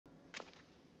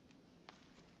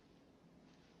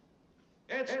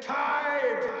It's time!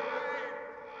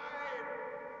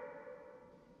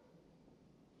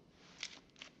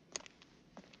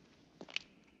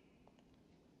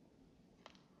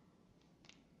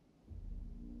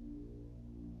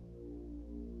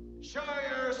 Show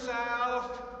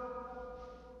yourself!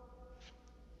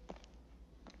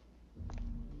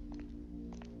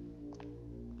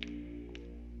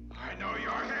 I know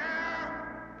you're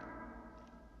here!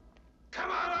 Come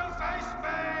on and face me!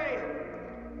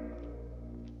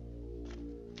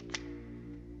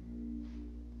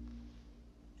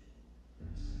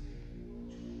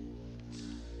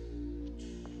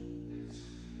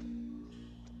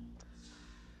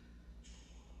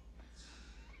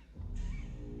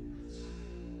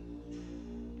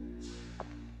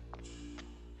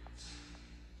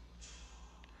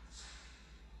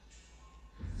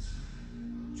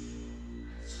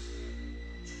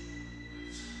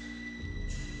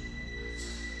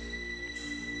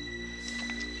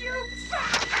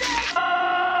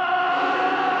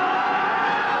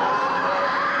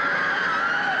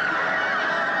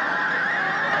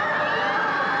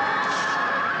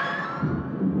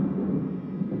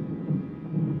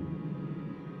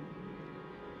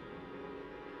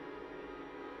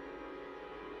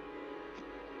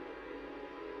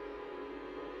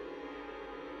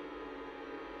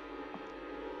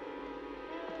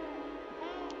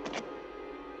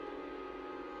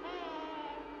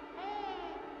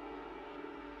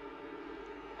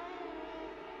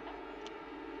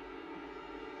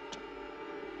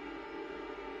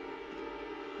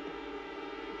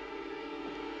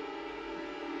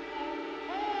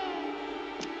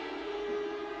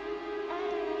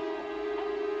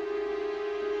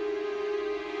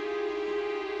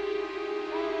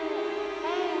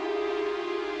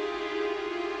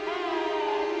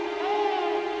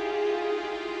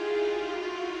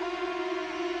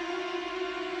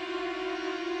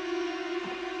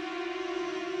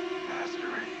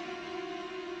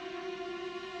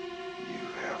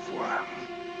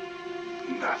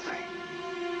 Nothing.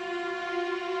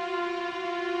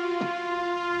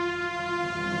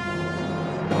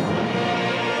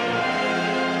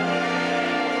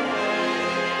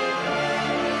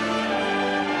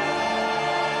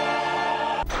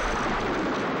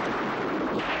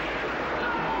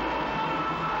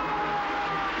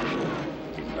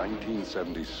 In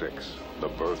 1976, the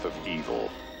birth of evil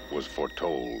was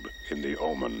foretold in the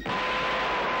OMEN.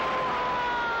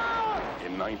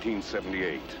 In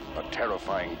 1978, a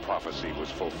terrifying prophecy was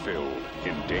fulfilled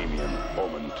in Damien,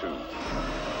 OMEN 2.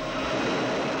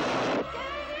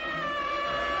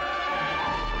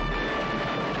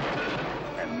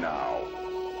 And now,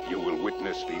 you will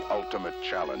witness the ultimate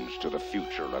challenge to the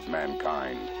future of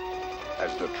mankind,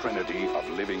 as the trinity of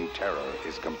living terror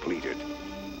is completed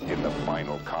in the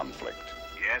final conflict.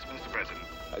 Yes, Mr. President.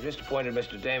 I've just appointed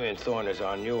Mr. Damien Thorn as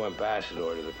our new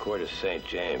ambassador to the court of St.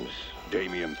 James.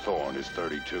 Damien Thorn is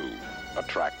 32,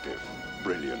 attractive,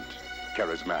 brilliant,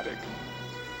 charismatic.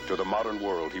 To the modern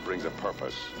world, he brings a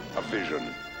purpose, a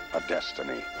vision, a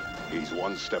destiny. He's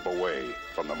one step away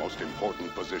from the most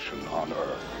important position on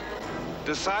Earth.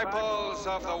 Disciples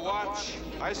of the Watch,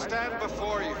 I stand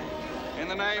before you in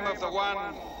the name of the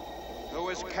one who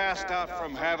was cast out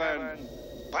from heaven,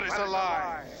 but is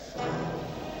alive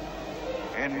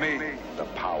in me. The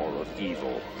power of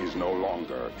evil is no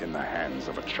longer in the hands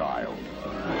of a child.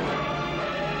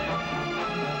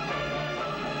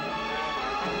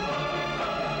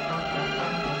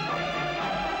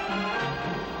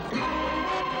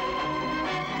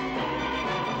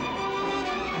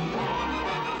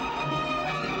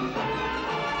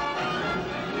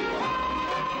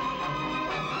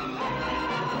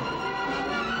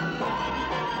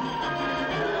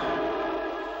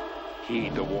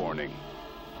 Heed the warning.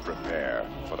 Prepare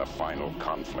for the final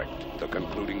conflict, the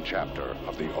concluding chapter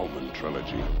of the OMEN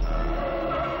trilogy.